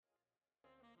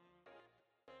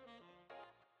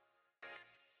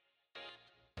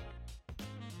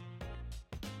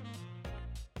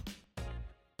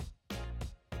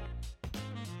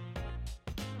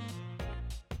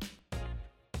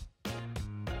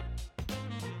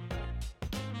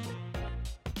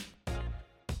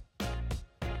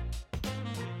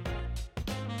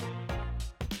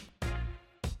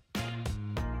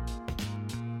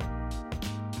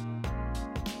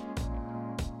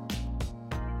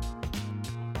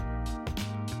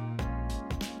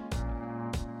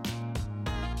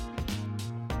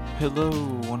Hello,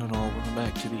 one and all. Welcome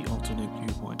back to the Alternate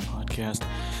Viewpoint podcast.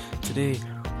 Today,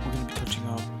 we're going to be touching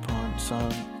upon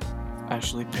some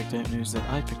actually picked out news that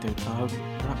I picked out.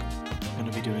 We're not going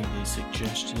to be doing the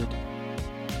suggested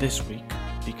this week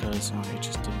because I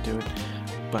just didn't do it.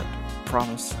 But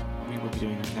promise, we will be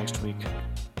doing it next week.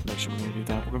 Make sure we're going to do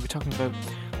that. We're going to be talking about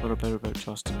a little bit about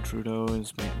Justin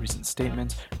Trudeau's recent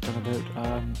statements. We're talking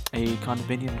about a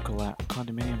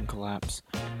condominium collapse.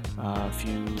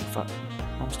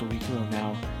 Almost a week ago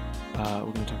now.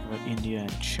 We're going to talk about India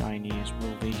and Chinese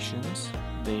relations.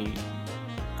 They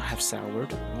have soured,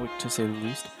 to say the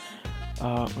least.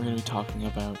 We're going to be talking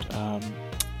about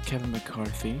Kevin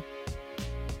McCarthy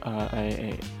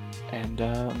and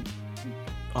a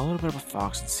little bit about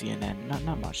Fox and CNN.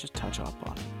 Not much, just touch up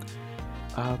on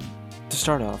it. To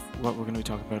start off, what we're going to be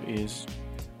talking about is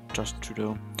Justin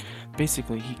Trudeau.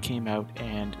 Basically, he came out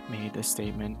and made a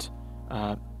statement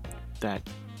that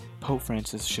Pope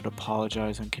Francis should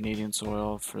apologize on Canadian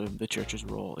soil for the church's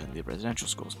role in the residential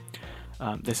schools.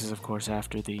 This is, of course,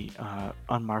 after the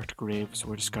unmarked graves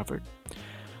were discovered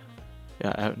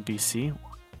out in BC.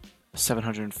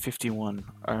 751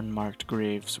 unmarked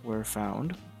graves were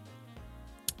found.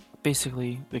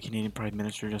 Basically, the Canadian Prime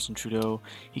Minister, Justin Trudeau,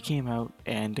 he came out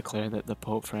and declared that the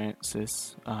Pope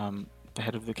Francis, the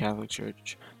head of the Catholic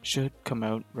Church, should come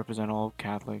out, represent all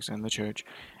Catholics and the Church,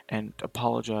 and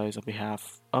apologize on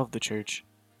behalf of the Church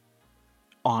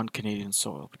on Canadian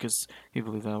soil, because he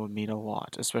believed that would mean a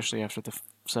lot, especially after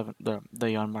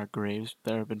the unmarked graves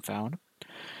that have been found.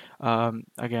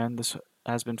 Again, this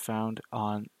has been found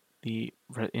on in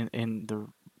the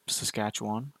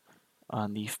Saskatchewan,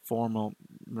 on the former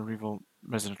Marieville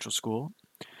Residential School.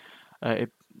 The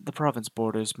province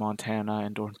borders Montana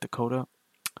and North Dakota.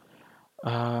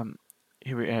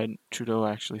 Trudeau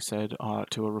actually said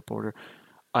to a reporter,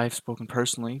 "I've spoken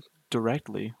personally,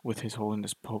 directly with His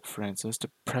Holiness Pope Francis to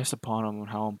press upon him on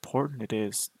how important it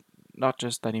is, not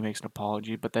just that he makes an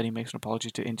apology, but that he makes an apology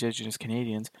to Indigenous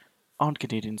Canadians on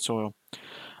Canadian soil."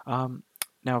 Now,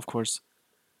 of course,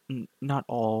 not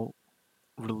all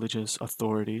religious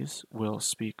authorities will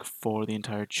speak for the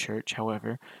entire church.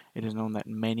 However, it is known that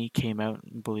many came out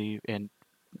and believe in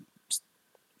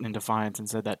defiance and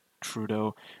said that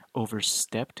Trudeau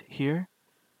overstepped here.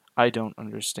 I don't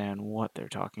understand what they're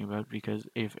talking about, because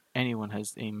if anyone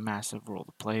has a massive role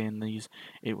to play in these,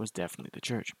 it was definitely the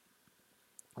church.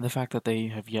 The fact that they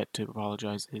have yet to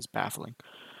apologize is baffling.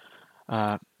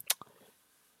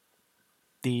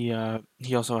 He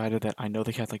also added that, "I know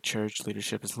the Catholic Church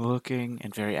leadership is looking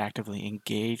and very actively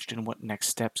engaged in what next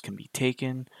steps can be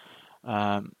taken."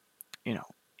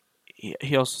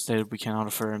 He also stated, "We cannot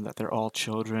affirm that they're all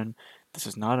children. This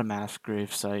is not a mass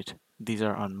grave site. These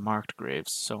are unmarked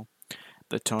graves." So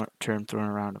the term thrown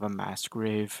around of a mass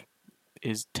grave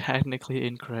is technically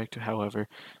incorrect. However,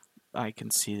 I can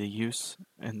see the use,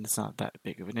 and it's not that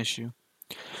big of an issue.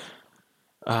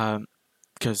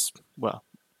 Because, well,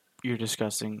 you're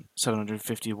discussing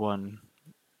 751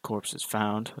 corpses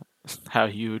found. How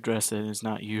you address it is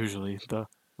not usually the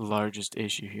largest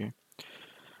issue here.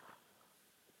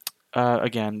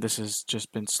 Again, this has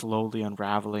just been slowly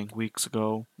unraveling. Weeks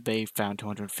ago, they found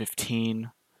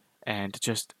 215, and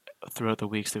just throughout the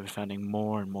weeks, they've been finding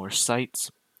more and more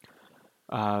sites,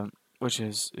 which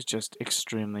is just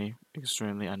extremely,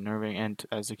 extremely unnerving, and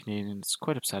as a Canadian, it's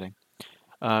quite upsetting.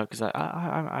 Because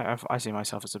I see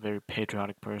myself as a very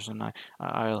patriotic person.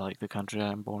 I like the country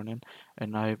that I'm born in,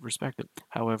 and I respect it.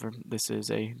 However, this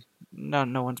is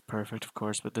no one's perfect, of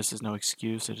course, but this is no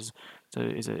excuse. It's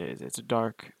a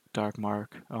dark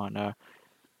mark on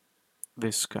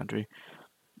this country.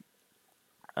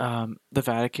 The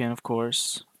Vatican, of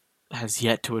course, has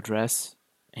yet to address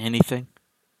anything.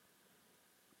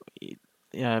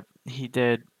 He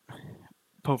did.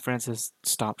 Pope Francis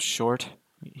stopped short.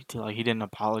 He didn't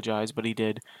apologize, but he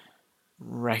did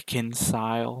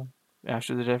reconcile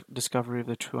after the discovery of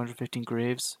the 215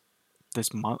 graves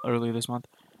earlier this month,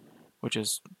 which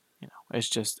is,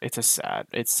 it's a sad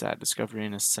discovery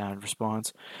and a sad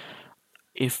response.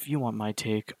 If you want my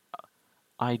take,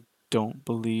 I don't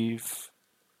believe,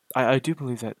 I do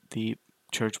believe that the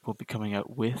church will be coming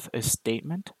out with a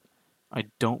statement.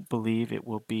 I don't believe it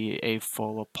will be a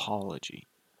full apology.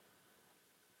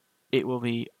 It will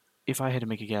be, if I had to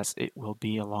make a guess, it will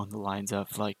be along the lines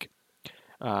of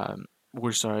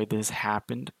 "We're sorry this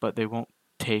happened," but they won't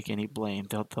take any blame.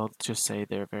 They'll just say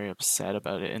they're very upset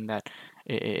about it and that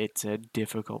it's a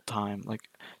difficult time, like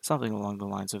something along the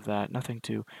lines of that. Nothing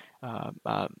to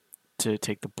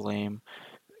take the blame,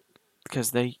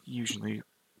 because they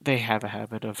have a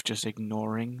habit of just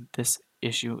ignoring this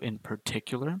issue in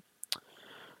particular.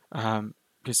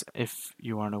 because if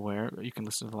you aren't aware, you can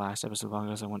listen to the last episode of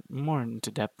Long as I went more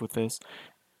into depth with this.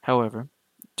 However,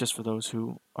 just for those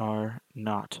who are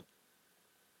not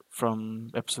from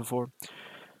episode 4,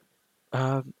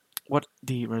 uh, what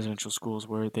the residential schools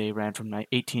were, they ran from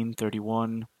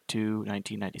 1831 to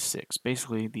 1996.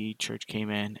 Basically, the church came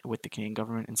in with the Canadian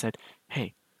government and said,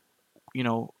 hey, you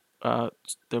know, there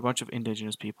are a bunch of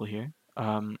indigenous people here.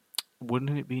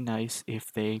 Wouldn't it be nice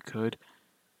if they could,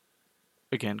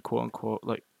 again, quote unquote,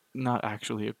 like, not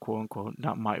actually a quote unquote,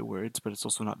 not my words, but it's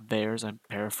also not theirs. I'm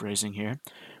paraphrasing here.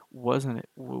 Wouldn't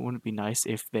it be nice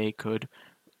if they could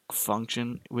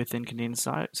function within Canadian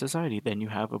society? Then you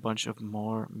have a bunch of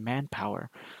more manpower.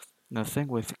 Now, the thing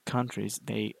with countries,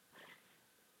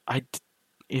 I,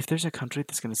 if there's a country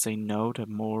that's going to say no to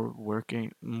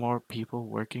more people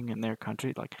working in their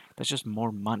country, like that's just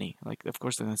more money. Like, of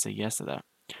course they're going to say yes to that.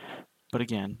 But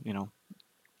again,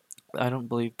 I don't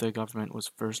believe the government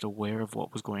was first aware of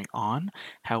what was going on.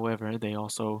 However, they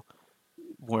also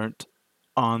weren't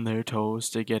on their toes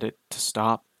to get it to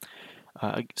stop.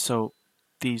 So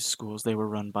these schools, they were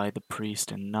run by the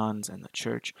priest and nuns and the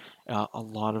church. A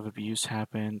lot of abuse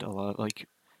happened. A lot of, like,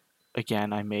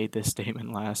 again, I made this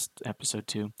statement last episode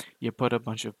too. You put a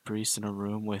bunch of priests in a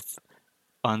room with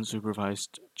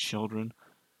unsupervised children,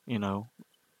 you know,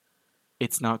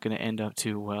 it's not going to end up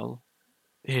too well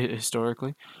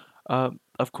historically.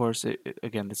 Of course,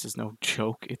 again, this is no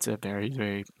joke. It's a very,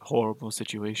 very horrible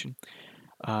situation.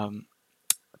 Um,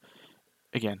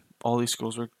 Again, all these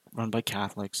schools were run by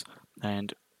Catholics,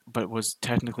 and but was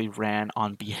technically ran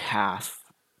on behalf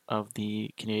of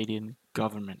the Canadian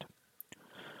government.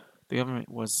 The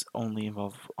government was only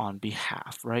involved on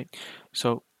behalf, right?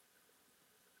 So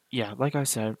yeah, like I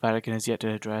said, Vatican has yet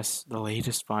to address the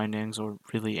latest findings or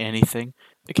really anything.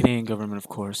 The Canadian government, of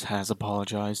course, has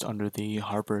apologized under the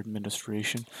Harper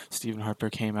administration. Stephen Harper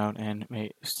came out and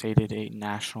stated a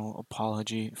national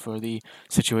apology for the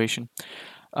situation,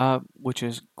 which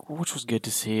was good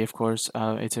to see. Of course,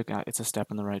 it's a step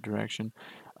in the right direction,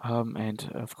 and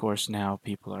of course now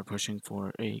people are pushing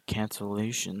for a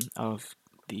cancellation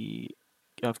the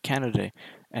of Canada Day.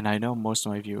 And I know most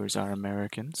of my viewers are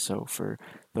American, so for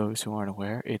those who aren't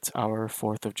aware, it's our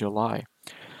 4th of July.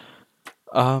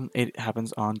 It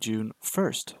happens on June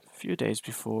 1st, a few days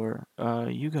before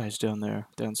you guys down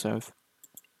south.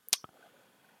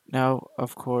 Now,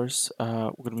 of course, we're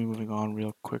going to be moving on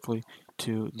real quickly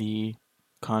to the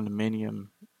condominium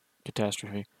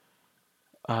catastrophe.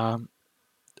 Um,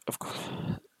 of course,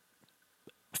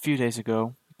 a few days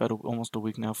ago, almost a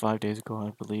week now, 5 days ago,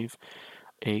 I believe,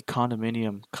 a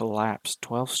condominium collapsed,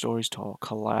 12 stories tall,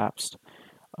 collapsed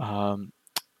um,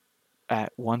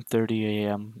 at 1:30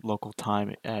 a.m. local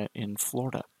time in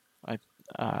Florida. I,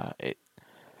 uh, it,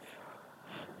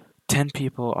 10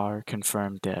 people are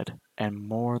confirmed dead, and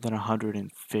more than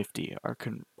 150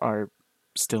 are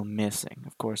still missing.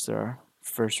 Of course, there are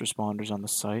first responders on the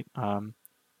site.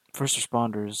 First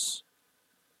responders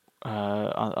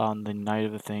on the night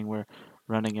of the thing were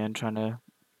running in trying to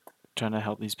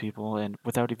help these people, and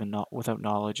without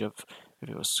knowledge of if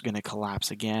it was going to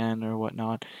collapse again or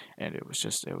whatnot. And it's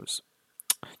a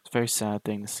very sad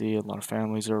thing to see. A lot of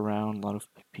families are around, a lot of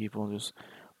people just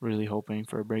really hoping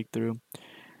for a breakthrough.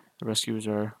 The rescuers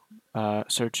are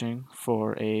searching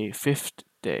for a fifth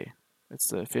day. It's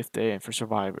the fifth day for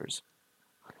survivors.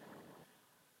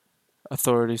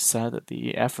 Authorities said that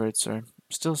the efforts are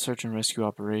still a search and rescue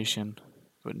operation,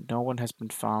 but no one has been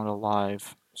found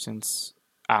alive since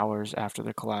hours after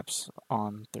the collapse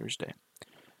on Thursday.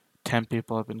 10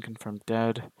 people have been confirmed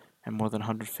dead, and more than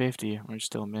 150 are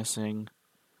still missing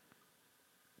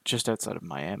just outside of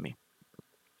Miami.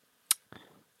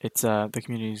 It's the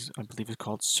community, I believe, is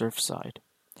called Surfside.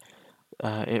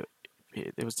 Uh, it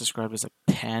it was described as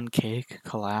a pancake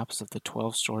collapse of the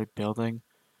 12-story building.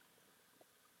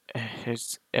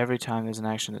 It's every time there's an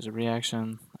action, there's a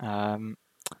reaction. The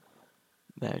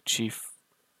chief,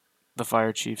 the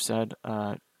fire chief, said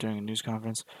during a news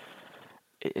conference,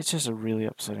 it's just a really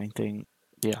upsetting thing.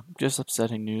 Yeah, just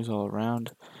upsetting news all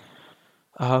around.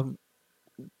 Um,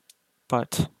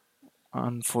 but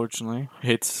unfortunately,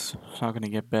 it's not going to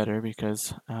get better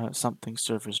because something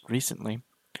surfaced recently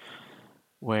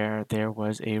where there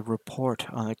was a report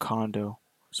on the condo,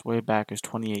 as way back as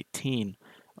 2018,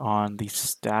 on the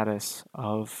status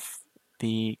of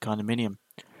the condominium.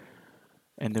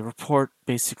 And the report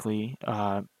basically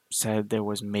said there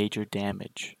was major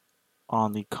damage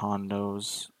on the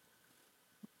condo's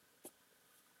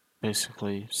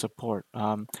basically support.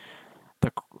 The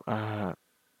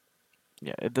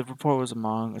Yeah, the report was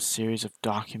among a series of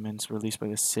documents released by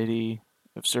the city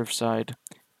of Surfside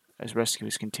as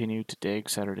rescuers continued to dig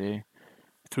Saturday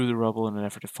through the rubble in an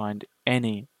effort to find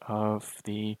any of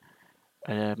the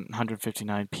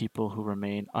 159 people who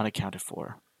remain unaccounted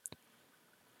for.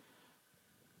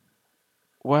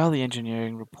 While the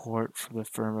engineering report from the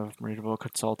firm of Margaritaville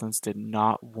Consultants did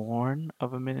not warn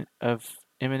of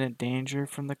imminent danger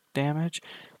from the damage,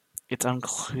 it's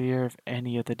unclear if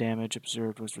any of the damage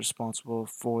observed was responsible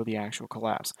for the actual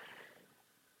collapse.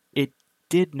 It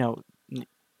did note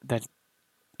that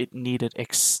it needed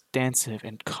extensive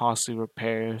and costly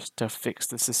repairs to fix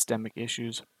the systemic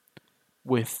issues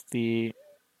with the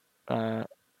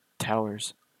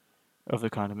towers of the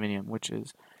condominium, which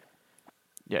is,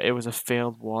 yeah, it was a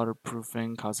failed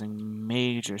waterproofing causing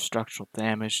major structural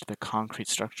damage to the concrete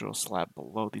structural slab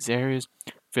below these areas.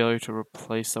 Failure to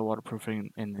replace the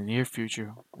waterproofing in the near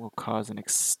future will cause an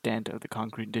extent of the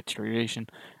concrete deterioration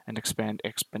and expand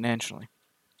exponentially.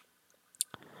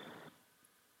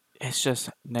 It's just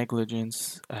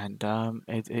negligence, and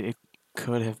it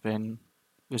could have been.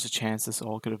 There's a chance this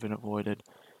all could have been avoided.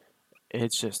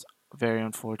 It's just very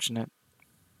unfortunate,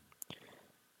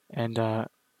 and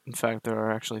in fact, there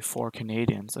are actually 4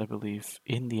 Canadians, I believe,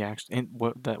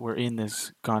 that were in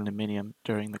this condominium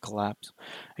during the collapse.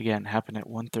 Again, happened at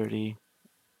 1:30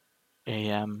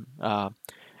 a.m.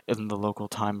 In the local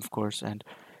time, of course, and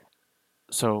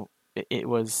so it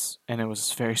was, and it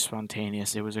was very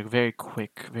spontaneous. It was a very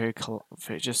quick,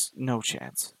 just no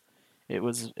chance. It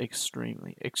was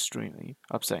extremely, extremely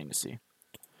upsetting to see.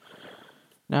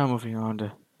 Now moving on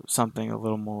to something a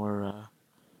little more,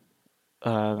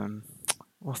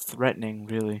 well, threatening,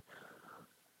 really.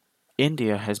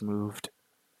 India has moved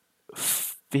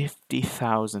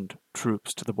 50,000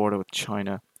 troops to the border with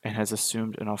China and has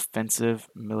assumed an offensive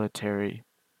military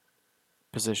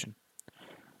position.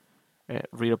 It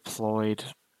redeployed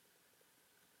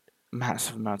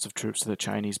massive amounts of troops to the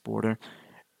Chinese border.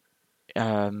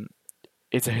 Um,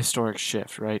 it's a historic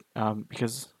shift, right?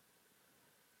 Because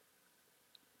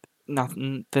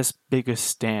nothing this big a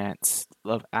stance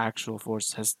of actual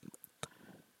force has,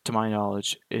 to my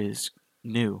knowledge, is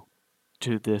new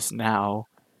to this now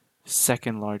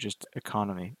second largest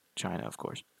economy, China, of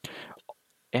course.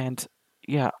 And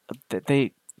yeah,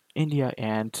 they India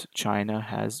and China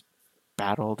has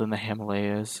battled in the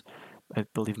Himalayas, I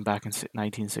believe back in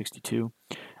 1962.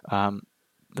 Um,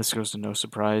 this goes to no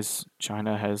surprise.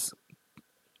 China has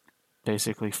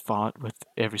basically fought with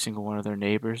every single one of their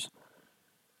neighbors.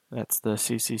 That's the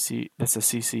CCC. That's the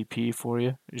CCP for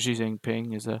you. Xi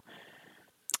Jinping is a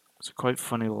quite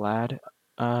funny lad.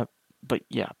 Uh, but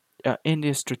yeah,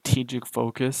 India's strategic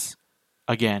focus,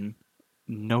 again,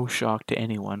 no shock to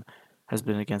anyone, has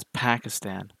been against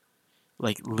Pakistan.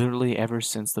 Like literally ever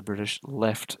since the British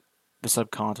left the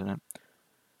subcontinent.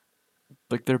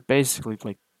 Like they're basically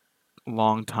like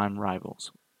longtime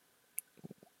rivals.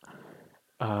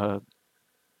 Uh,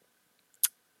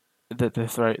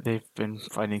 they've been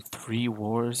fighting 3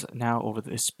 wars now over the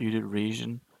disputed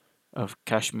region of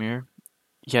Kashmir.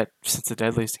 Yet, since the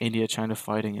deadliest India-China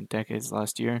fighting in decades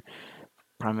last year,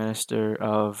 Prime Minister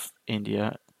of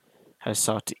India has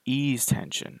sought to ease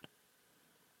tension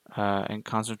and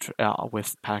concentrate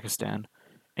with Pakistan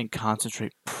and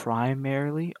concentrate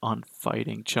primarily on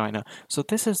fighting China. So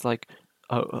this is like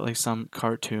some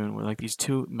cartoon where like these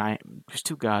two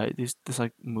guys, this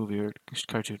like movie or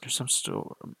cartoon or some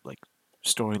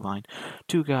storyline,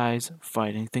 2 guys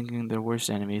fighting, thinking they're worst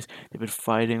enemies. They've been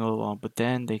fighting all along, but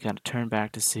then they kind of turn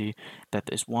back to see that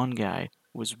this one guy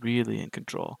was really in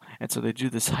control. And so they do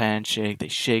this handshake, they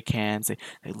shake hands, they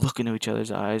look into each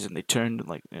other's eyes, and they turn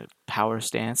like a power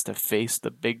stance to face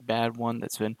the big bad one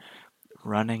that's been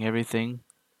running everything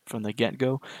from the get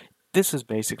go. This is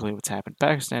basically what's happened.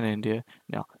 Pakistan and India,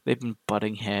 now they've been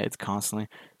butting heads constantly,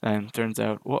 and turns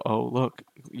out, whoa, look,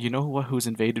 you know who's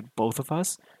invaded both of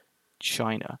us?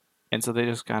 China. And so they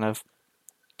just kind of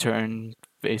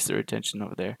face their attention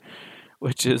over there,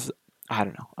 which is, I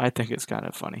don't know, I think it's kind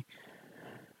of funny.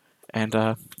 And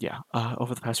yeah,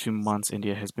 over the past few months,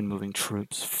 India has been moving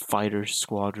troops, fighter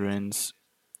squadrons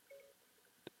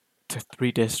to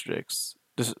 3 distinct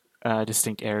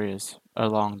areas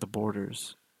along the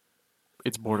borders.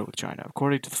 Its border with China.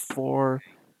 According to the 4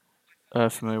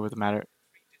 familiar with the matter,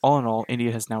 all in all,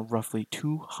 India has now roughly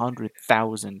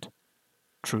 200,000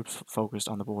 troops focused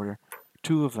on the border.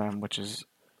 2 of them, which is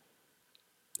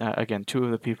again, 2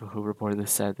 of the people who reported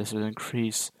this said this is an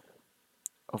increase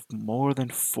of more than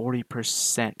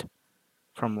 40%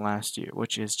 from last year,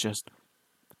 which is just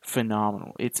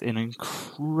phenomenal. It's an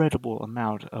incredible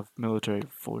amount of military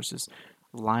forces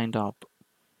lined up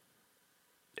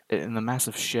in the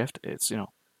massive shift. It's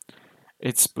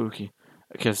spooky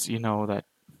because you know that,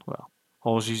 well,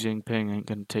 old Xi Jinping ain't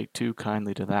gonna take too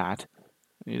kindly to that.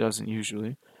 He doesn't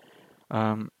usually.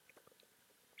 Um,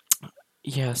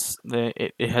 yes,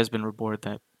 it has been reported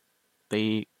that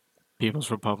the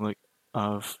People's Republic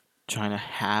of China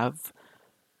have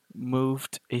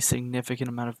moved a significant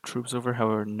amount of troops over.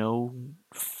 However, no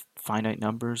finite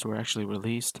numbers were actually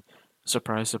released.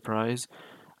 Surprise, surprise.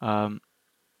 Um,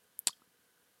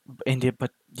 India,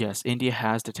 but yes, India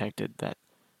has detected that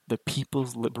the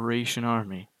People's Liberation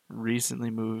Army recently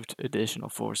moved additional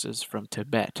forces from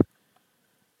Tibet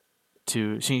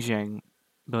to Xinjiang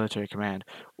Military Command,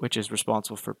 which is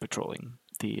responsible for patrolling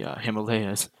the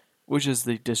Himalayas, which is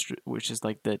like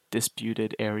the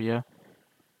disputed area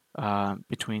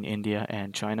between India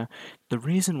and China. The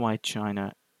reason why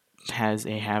China has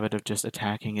a habit of just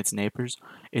attacking its neighbors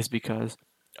is because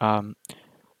um,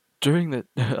 during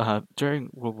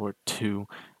World War II,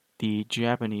 the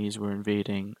Japanese were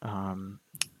invading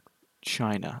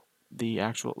China, the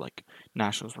actual like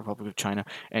Nationalist Republic of China,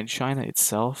 and China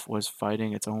itself was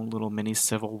fighting its own little mini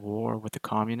civil war with the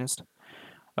communists.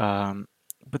 Um,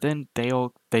 but then they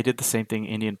did the same thing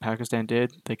India and Pakistan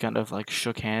did. They kind of like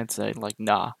shook hands, saying like,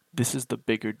 "Nah, this is the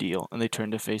bigger deal," and they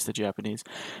turned to face the Japanese.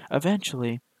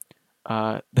 Eventually,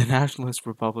 the Nationalist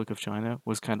Republic of China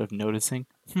was kind of noticing,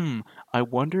 I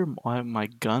wonder why my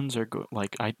guns are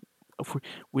like if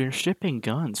we're shipping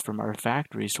guns from our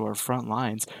factories to our front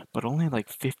lines, but only like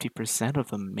 50% of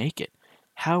them make it.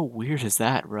 How weird is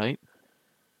that, right?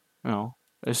 You know,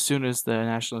 as soon as the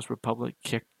Nationalist Republic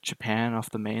kicked Japan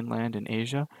off the mainland in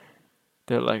Asia,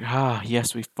 they're like,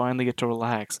 yes, we finally get to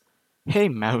relax. Hey,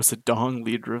 Mao Zedong,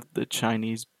 leader of the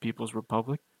Chinese People's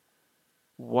Republic,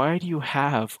 why do you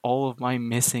have all of my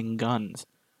missing guns?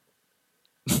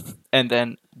 And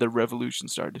then the revolution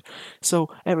started. So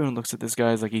everyone looks at this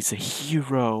guy as like he's a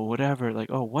hero, whatever. Like,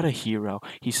 oh, what a hero.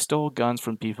 He stole guns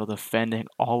from people defending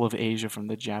all of Asia from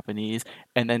the Japanese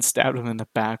and then stabbed them in the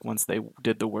back once they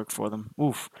did the work for them.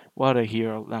 Oof, what a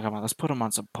hero. Like, come on, let's put him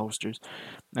on some posters.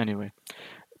 Anyway,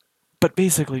 but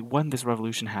basically, when this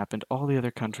revolution happened, all the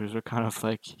other countries were kind of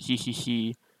like,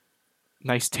 hee,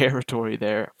 nice territory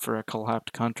there for a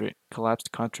collapsed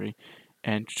country.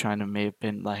 And China may have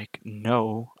been like,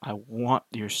 no, I want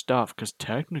your stuff because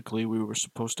technically we were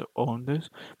supposed to own this,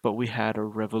 but we had a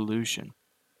revolution.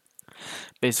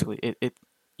 Basically, it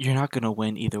you're not gonna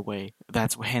win either way.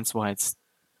 That's hence why it's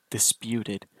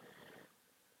disputed.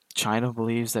 China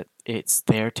believes that it's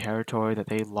their territory that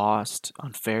they lost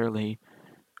unfairly,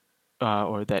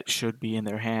 or that should be in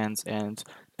their hands, and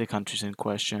the countries in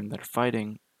question that are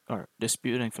fighting or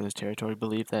disputing for this territory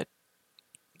believe that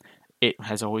it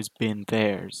has always been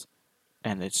theirs,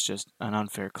 and it's just an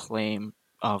unfair claim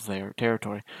of their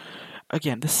territory.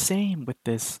 Again, the same with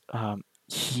this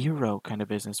hero kind of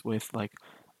business with like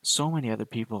so many other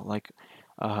people. Like,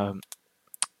 um,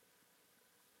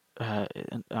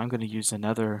 and I'm going to use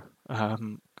another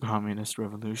communist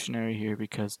revolutionary here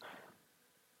because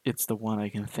it's the one I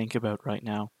can think about right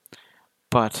now.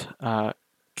 But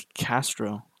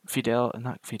Castro,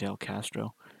 not Fidel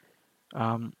Castro,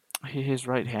 um, his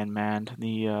right hand man,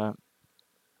 the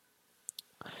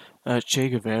Che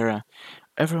Guevara.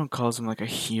 Everyone calls him like a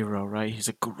hero, right? He's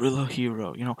a guerrilla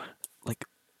hero. Like,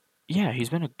 yeah,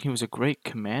 he was a great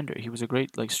commander. He was a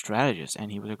great like strategist,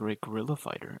 and he was a great guerrilla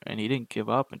fighter. And he didn't give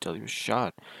up until he was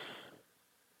shot.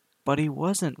 But he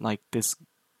wasn't like this.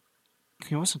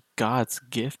 He wasn't God's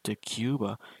gift to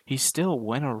Cuba. He still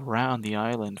went around the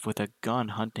island with a gun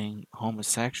hunting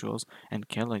homosexuals and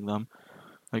killing them.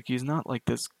 Like, he's not like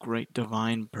this great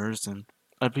divine person.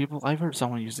 I've heard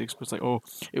someone use the expression like, "Oh,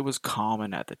 it was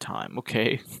common at the time."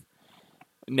 Okay,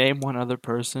 name one other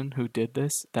person who did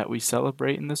this that we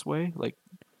celebrate in this way. Like,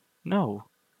 no,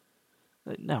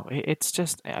 no, it's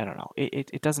just I don't know.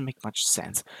 It doesn't make much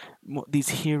sense. These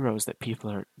heroes that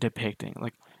people are depicting,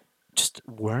 like, just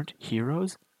weren't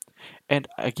heroes. And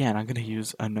again, I'm gonna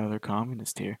use another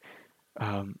communist here.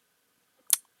 Um,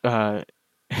 uh,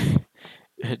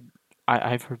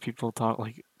 I've heard people talk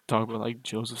about like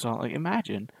Joseph Stalin. Like,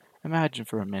 imagine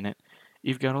for a minute,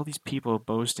 you've got all these people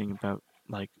boasting about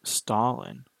like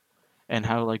Stalin and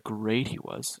how like great he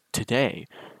was today.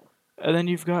 And then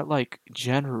you've got like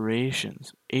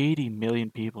generations, 80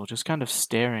 million people just kind of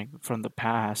staring from the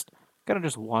past, kind of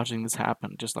just watching this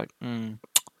happen, just like,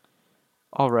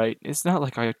 all right. It's not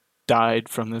like I died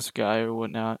from this guy or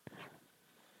whatnot.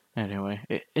 Anyway,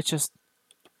 it just,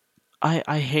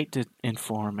 I hate to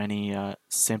inform any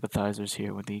sympathizers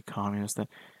here with the communists that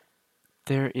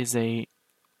there is a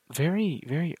very,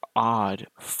 very odd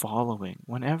following.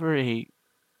 Whenever a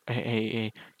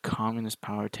communist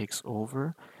power takes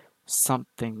over,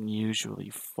 something usually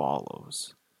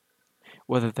follows.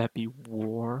 Whether that be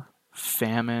war,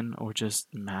 famine, or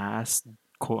just mass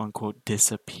quote unquote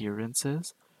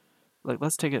disappearances. Like,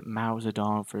 let's take it Mao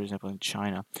Zedong, for example, in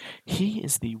China. He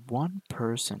is the one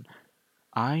person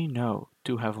I know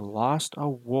to have lost a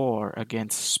war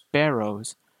against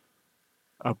sparrows,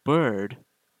 a bird,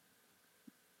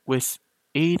 with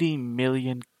 80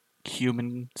 million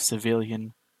human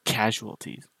civilian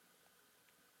casualties.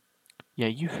 Yeah,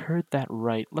 you heard that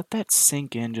right. Let that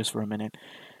sink in just for a minute.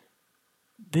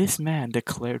 This man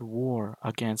declared war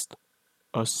against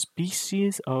a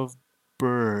species of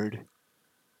bird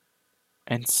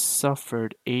and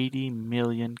suffered 80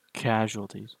 million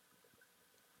casualties.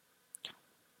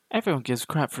 Everyone gives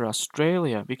crap for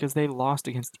Australia because they lost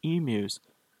against emus.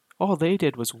 All they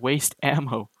did was waste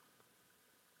ammo.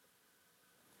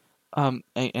 And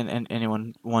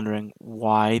anyone wondering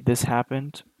why this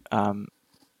happened?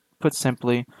 Put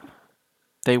simply,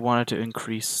 they wanted to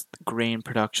increase grain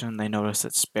production. They noticed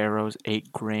that sparrows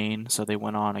ate grain, so they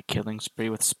went on a killing spree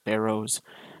with sparrows.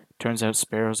 Turns out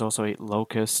sparrows also ate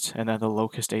locusts, and then the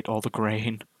locust ate all the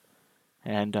grain,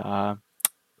 and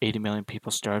 80 million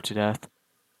people starved to death.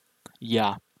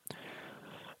 Yeah.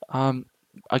 Um,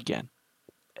 Again,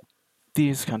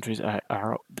 these countries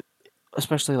are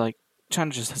especially like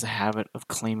China just has a habit of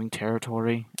claiming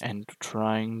territory and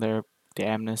trying their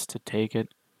damnedest to take it.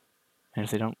 And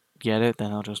if they don't get it,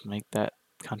 then they'll just make that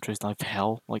country's life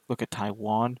hell. Like, look at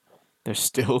Taiwan. They're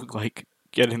still like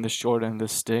getting the short end of the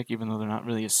stick, even though they're not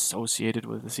really associated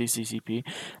with the CCCP.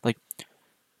 Like,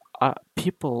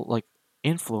 people like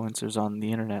influencers on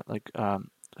the internet, like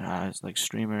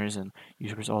streamers and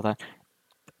YouTubers, all that.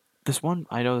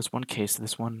 I know this one case.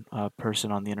 This one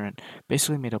person on the internet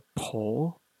basically made a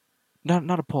poll.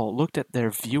 Not a poll. Looked at their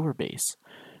viewer base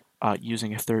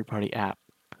using a third-party app,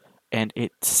 and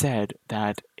it said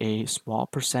that a small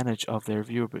percentage of their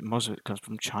viewer, but most of it comes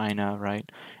from China, right,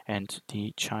 and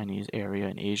the Chinese area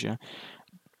in Asia.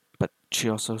 But she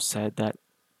also said that,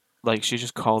 like, she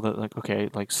just called it like, okay,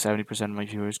 like 70% of my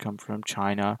viewers come from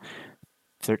China,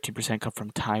 13% come from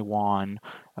Taiwan,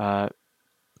 uh,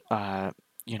 uh,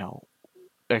 you know,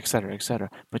 et cetera, et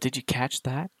cetera. But did you catch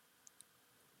that?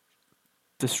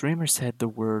 The streamer said the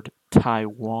word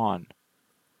Taiwan.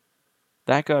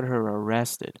 That got her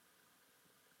arrested.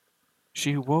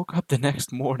 She woke up the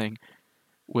next morning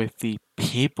with the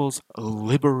People's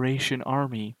Liberation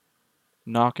Army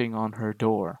knocking on her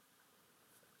door.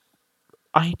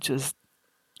 I just,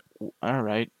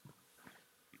 alright.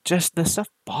 Just, this stuff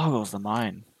boggles the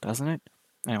mind, doesn't it?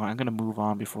 Anyway, I'm gonna move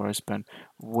on before I spend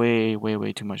way, way,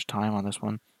 way too much time on this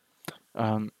one.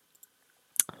 Um,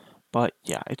 but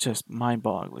yeah, it's just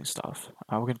mind-boggling stuff.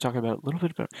 We're gonna talk about a little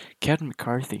bit about Kevin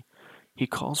McCarthy. He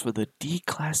calls for the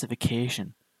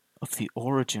declassification of the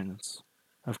origins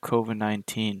of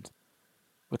COVID-19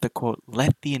 with the quote,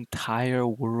 "Let the entire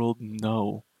world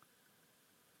know."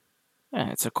 Yeah,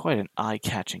 it's quite an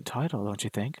eye-catching title, don't you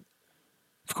think?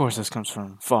 Of course, this comes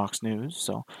from Fox News,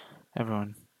 so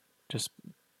everyone just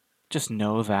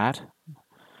know that.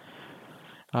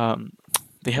 Um,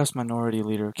 the House Minority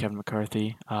Leader Kevin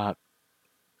McCarthy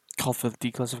called for the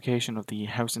declassification of the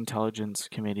House Intelligence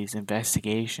Committee's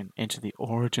investigation into the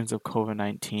origins of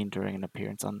COVID-19 during an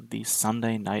appearance on the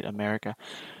Sunday Night America.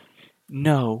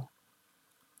 No,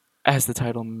 as the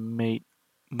title might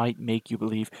make you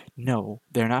believe, no,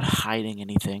 they're not hiding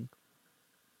anything,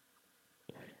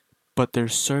 but they're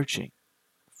searching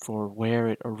for where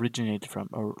it originated from,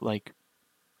 or like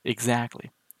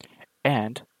exactly.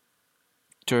 And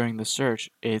during the search,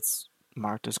 it's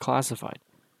marked as classified.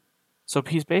 So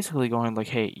he's basically going like,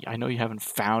 "Hey, I know you haven't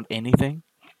found anything,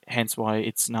 hence why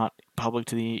it's not public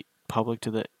to the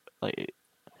like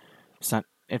it's not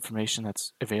information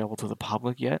that's available to the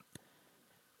public yet,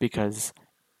 because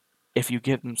if you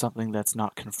give them something that's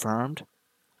not confirmed,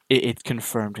 it's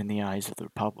confirmed in the eyes of the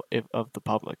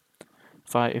public.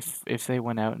 If they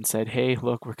went out and said, "Hey,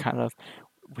 look,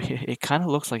 it kind of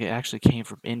looks like it actually came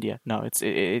from India." No,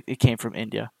 it came from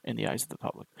India in the eyes of the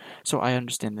public. So I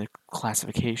understand the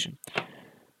classification.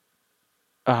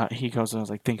 He goes and was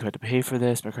like, "Think you had to pay for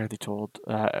this?" McCarthy told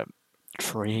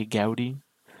Trey Gowdy,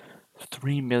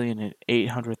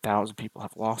 3,800,000 people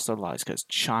have lost their lives because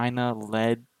China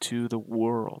led to the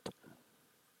world.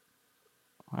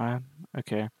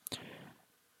 Okay.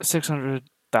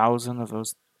 600,000 of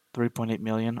those 3.8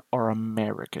 million are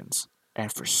Americans.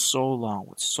 And for so long,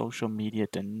 with social media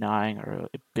denying our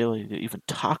ability to even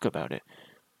talk about it,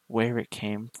 where it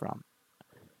came from,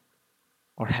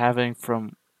 or having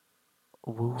from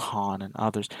Wuhan and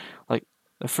others, like,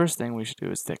 the first thing we should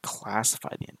do is to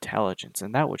classify the intelligence,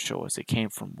 and that would show us it came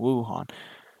from Wuhan.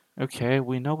 Okay,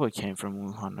 we know it came from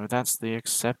Wuhan, or that's the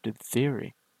accepted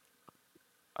theory.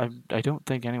 I don't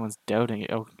think anyone's doubting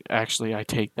it. Oh, actually, I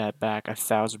take that back.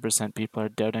 1,000% people are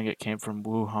doubting it came from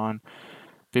Wuhan.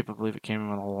 People believe it came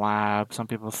from a lab. Some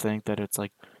people think that it's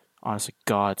like honestly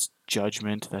God's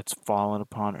judgment that's fallen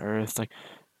upon Earth. Like,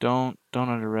 don't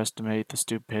underestimate the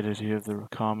stupidity of the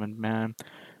common man.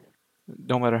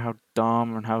 No matter how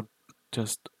dumb and how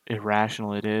just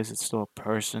irrational it is, it's still a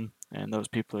person, and those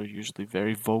people are usually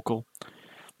very vocal.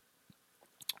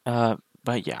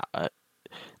 But yeah,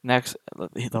 next,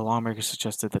 the lawmakers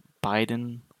suggested that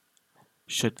Biden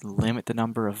should limit the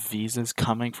number of visas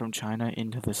coming from China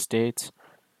into the states.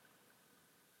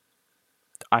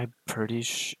 I'm pretty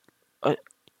sure, uh,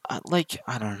 like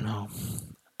I don't know.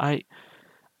 I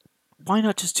Why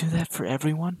not just do that for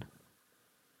everyone?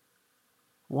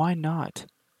 Why not?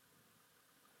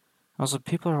 Also,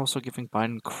 people are also giving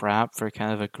Biden crap for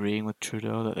kind of agreeing with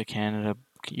Trudeau that the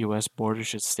Canada-U.S. border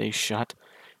should stay shut.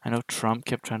 I know Trump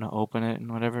kept trying to open it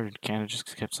and whatever, and Canada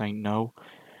just kept saying no.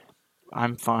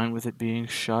 I'm fine with it being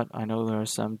shut. I know there are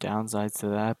some downsides to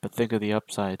that, but think of the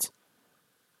upsides.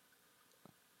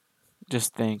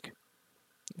 Just think,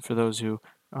 for those who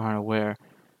aren't aware,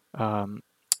 um,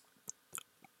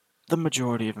 the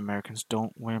majority of Americans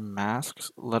don't wear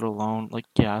masks, let alone, like,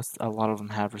 yes, a lot of them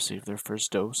have received their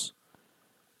first dose.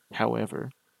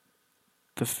 However,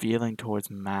 the feeling towards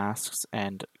masks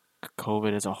and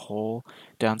COVID as a whole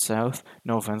down south,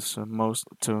 no offense to most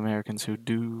to Americans who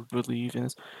do believe in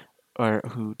this, or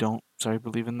who don't, sorry,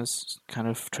 believe in this kind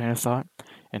of train of thought,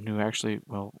 and who actually,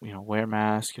 well, wear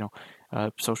masks,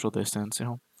 social distance,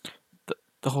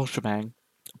 the whole shebang.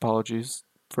 Apologies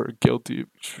for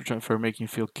making you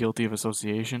feel guilty of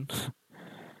association.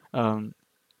 um,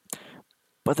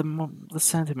 but the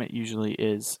sentiment usually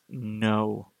is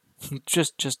no,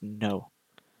 just no.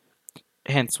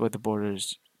 Hence why the border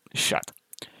is shut,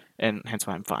 and hence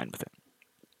why I'm fine with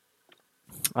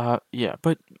it. Yeah,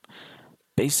 but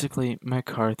basically,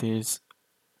 McCarthy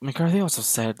also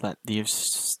said that the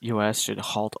U.S. should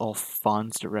halt all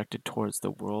funds directed towards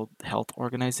the World Health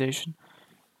Organization.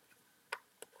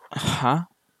 Huh?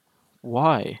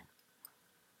 Why?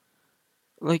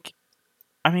 Like,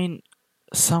 I mean,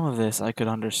 some of this I could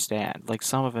understand. Like,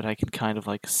 some of it I can kind of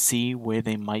like see where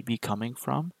they might be coming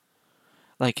from.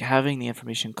 Like, having the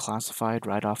information classified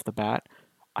right off the bat,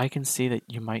 I can see that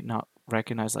you might not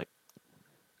recognize like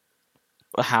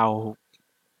how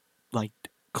like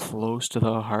close to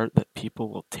the heart that people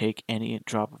will take any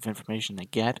drop of information they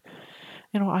get.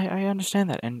 I understand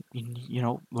that, and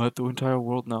let the entire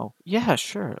world know. Yeah,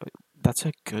 sure, that's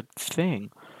a good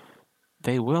thing.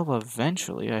 They will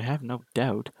eventually, I have no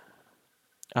doubt.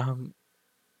 Um,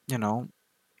 you know,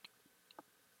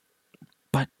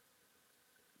 but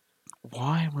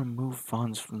why remove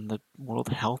funds from the World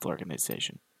Health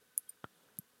Organization?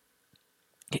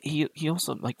 He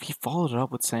also he followed it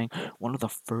up with saying one of the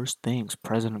first things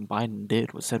President Biden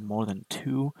did was said and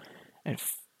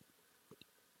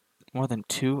more than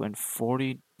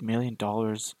 $240 million.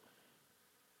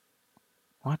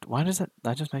 What? Why does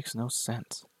that just makes no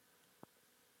sense?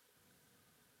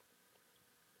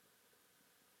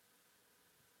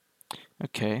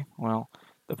 Okay, well,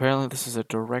 apparently this is a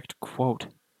direct quote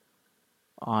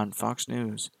on Fox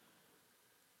News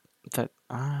that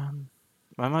I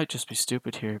might just be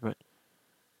stupid here, but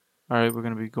all right, we're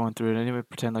gonna be going through it anyway.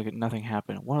 Pretend like nothing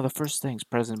happened. One of the first things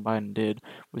President Biden did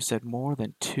was said more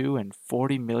than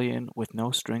 240 million with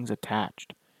no strings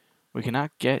attached. We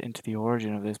cannot get into the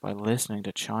origin of this by listening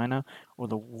to China or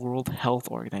the World Health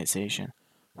Organization.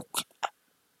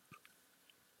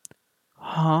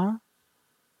 Huh?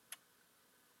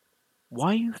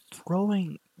 Why are you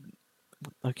throwing?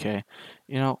 Okay,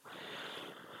 you know,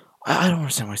 I don't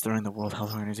understand why he's throwing the World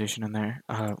Health Organization in there.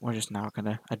 We're just not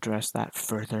gonna address that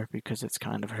further because it's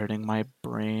kind of hurting my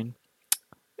brain.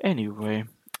 Anyway,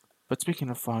 but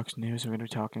speaking of Fox News, we're gonna be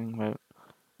talking about.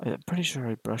 I'm pretty sure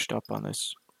I brushed up on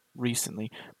this recently,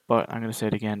 but I'm gonna say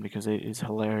it again because it is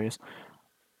hilarious.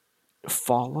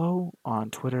 Follow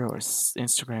on Twitter or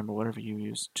Instagram or whatever you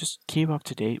use. Just keep up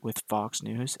to date with Fox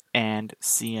News and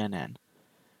CNN.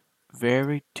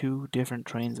 Very two different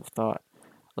trains of thought.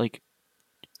 Like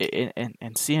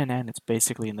and CNN, it's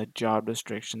basically in the job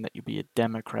description that you be a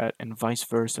Democrat, and vice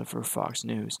versa for Fox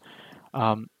News.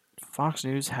 Um, Fox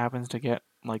News happens to get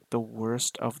like the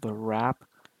worst of the rap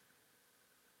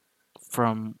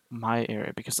from my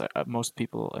area because most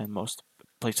people and most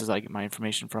places I get my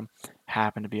information from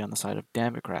happen to be on the side of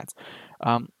Democrats.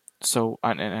 Um,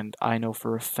 and I know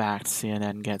for a fact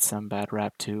CNN gets some bad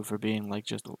rap too for being like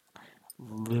just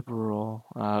liberal,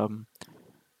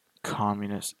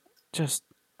 communist, just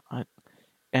uh,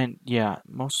 and yeah,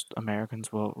 most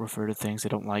Americans will refer to things they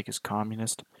don't like as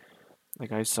communist.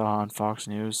 Like I saw on Fox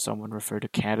News, someone referred to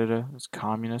Canada as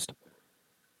communist.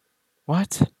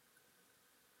 What?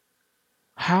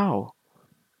 How?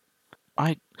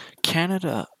 I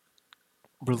Canada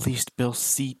released Bill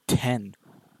C-10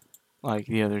 like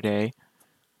the other day.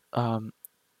 Um,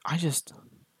 I just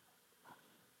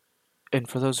and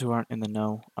for those who aren't in the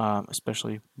know,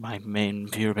 especially my main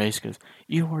viewer base, because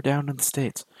you were down in the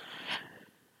states,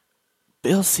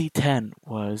 Bill C-10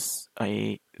 was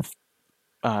a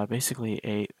basically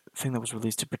a thing that was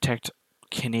released to protect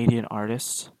Canadian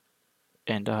artists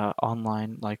and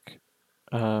online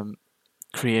um,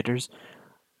 creators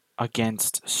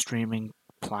against streaming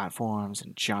platforms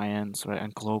and giants, right,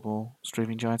 and global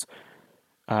streaming giants.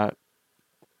 Uh,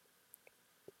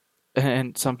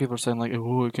 and some people are saying like,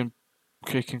 oh, it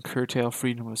can curtail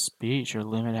freedom of speech or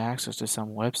limit access to some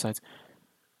websites.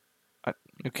 Uh,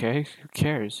 okay, who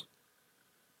cares?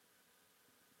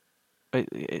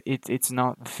 It's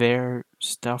not their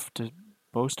stuff to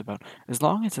boast about. As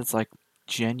long as it's like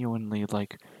genuinely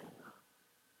like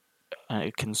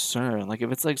a concern. Like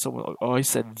if it's like someone, oh, I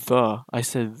said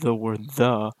the word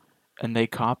the, and they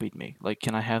copied me. Like,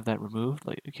 can I have that removed?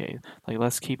 Like, okay, like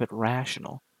let's keep it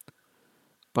rational.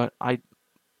 But like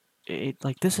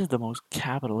this is the most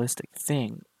capitalistic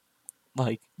thing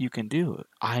like you can do.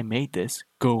 I made this.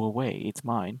 Go away. It's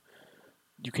mine.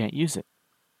 You can't use it.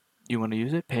 You want to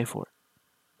use it? Pay for it.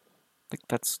 Like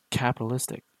that's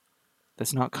capitalistic.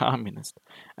 That's not communist.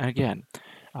 And again,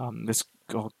 this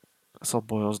all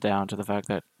boils down to the fact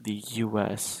that the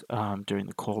U.S. During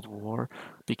the Cold War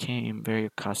became very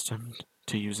accustomed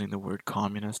to using the word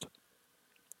communist.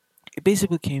 It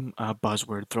basically became a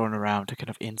buzzword thrown around to kind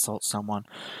of insult someone,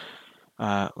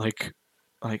 uh, like,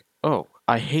 like, oh,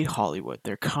 I hate Hollywood.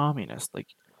 They're communist. Like,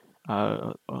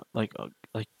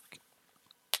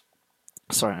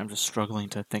 sorry, I'm just struggling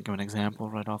to think of an example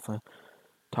right off the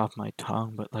top of my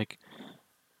tongue, but like,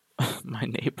 my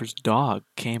neighbor's dog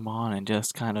came on and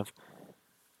just kind of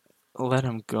let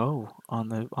him go on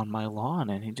my lawn,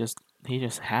 and he just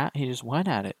went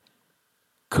at it.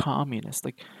 Communist,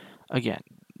 like again,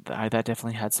 that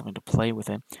definitely had something to play with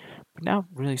it, but now it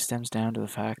really stems down to the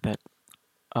fact that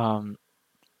um,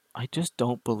 I just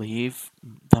don't believe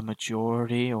the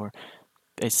majority or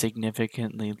a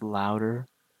significantly louder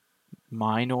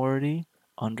minority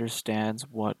understands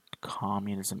what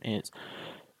communism is,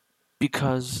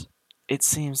 because it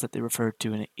seems that they refer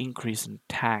to an increase in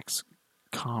tax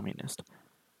communist.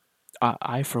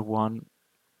 I for one,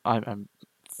 I'm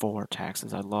for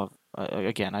taxes. I love.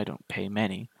 Again, I don't pay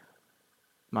many,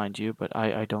 mind you, but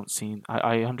I don't see.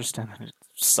 I understand that it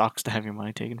sucks to have your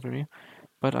money taken from you,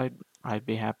 but I'd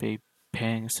be happy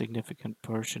paying a significant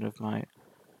portion of my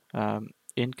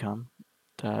income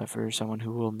for someone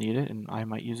who will need it, and I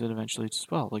might use it eventually as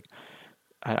well. Like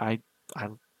I I I,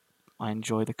 I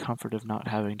enjoy the comfort of not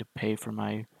having to pay for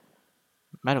my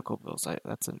medical bills.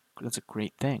 That's a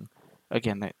great thing.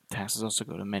 Again, that taxes also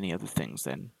go to many other things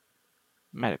than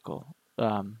medical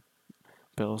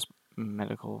bills,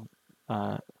 medical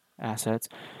uh, assets.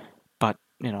 But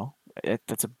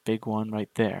that's a big one right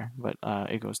there. But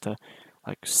it goes to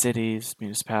like cities,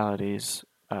 municipalities,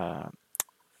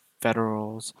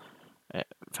 federals, uh,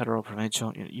 federal,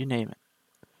 provincial, you name it.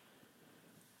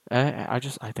 I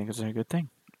think it's a good thing.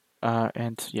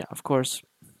 And yeah, of course,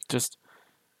 just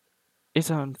it's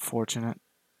unfortunate,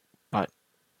 but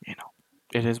you know,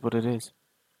 it is what it is.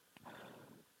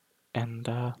 And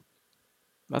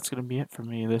that's going to be it for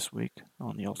me this week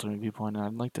on the Alternate Viewpoint. And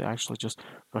I'd like to actually just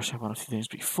brush up on a few things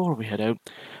before we head out.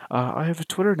 I have a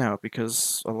Twitter now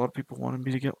because a lot of people wanted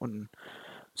me to get one.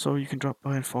 So you can drop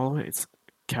by and follow it. It's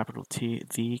capital T,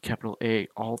 the capital A,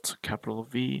 Alt, capital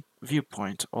V,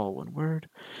 Viewpoint, all one word.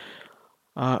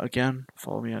 Again,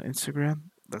 follow me on Instagram.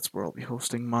 That's where I'll be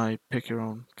hosting my pick your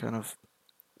own kind of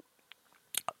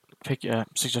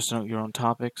suggest your own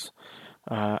topics.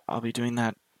 I'll be doing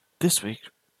that this week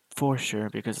for sure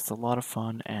because it's a lot of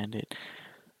fun and it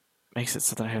makes it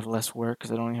so that I have less work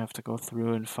because I don't have to go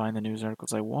through and find the news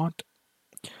articles I want.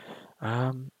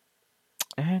 Um,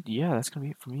 and yeah, that's gonna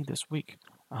be it for me this week.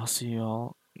 I'll see you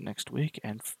all next week,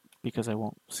 and because I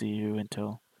won't see you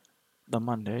until the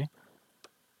Monday,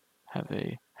 have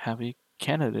a happy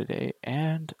Canada Day,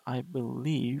 and I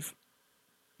believe,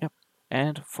 yep,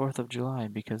 and 4th of July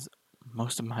because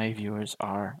most of my viewers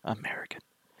are American.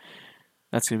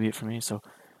 That's gonna be it for me. So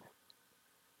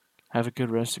have a good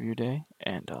rest of your day,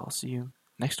 and I'll see you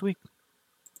next week.